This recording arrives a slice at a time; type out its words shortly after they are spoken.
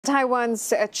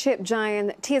Taiwan's chip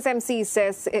giant TSMC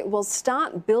says it will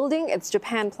start building its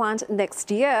Japan plant next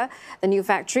year. The new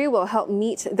factory will help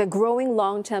meet the growing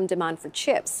long-term demand for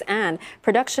chips, and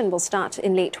production will start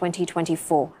in late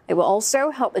 2024. It will also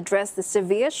help address the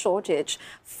severe shortage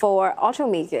for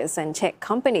automakers and tech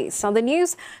companies. Now, the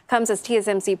news comes as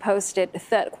TSMC posted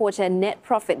third quarter net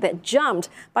profit that jumped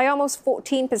by almost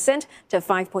 14% to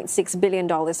 $5.6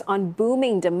 billion on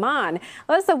booming demand.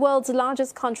 As the world's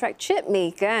largest contract chip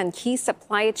maker and key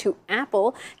supplier to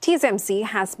Apple, TSMC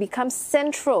has become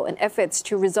central in efforts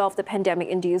to resolve the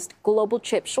pandemic-induced global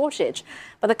chip shortage.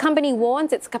 But the company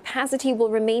warns its capacity will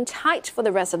remain tight for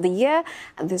the rest of the year,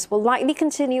 and this will likely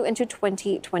continue into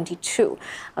 2022.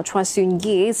 Chua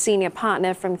Soon-yi, senior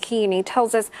partner from Keyne,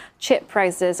 tells us chip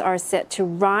prices are set to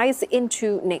rise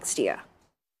into next year.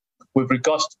 With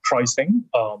regards to pricing,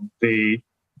 they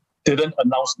didn't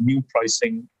announce new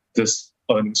pricing this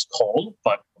earnings call,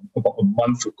 but about a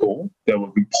month ago, there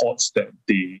were reports that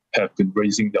they have been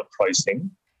raising their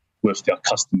pricing with their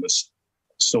customers.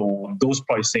 So those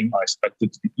pricing are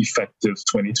expected to be effective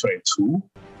 2022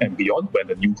 and beyond when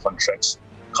the new contracts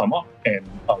come up. And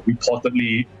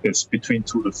reportedly, it's between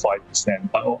 2 to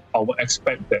 5%. But our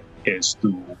expect that is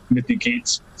to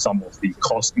mitigate some of the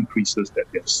cost increases that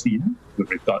they've seen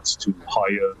with regards to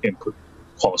higher input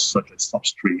costs such as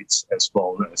substrates as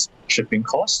well as shipping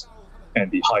costs, and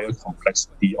the higher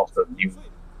complexity of the new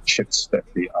chips that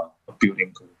they are building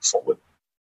going forward.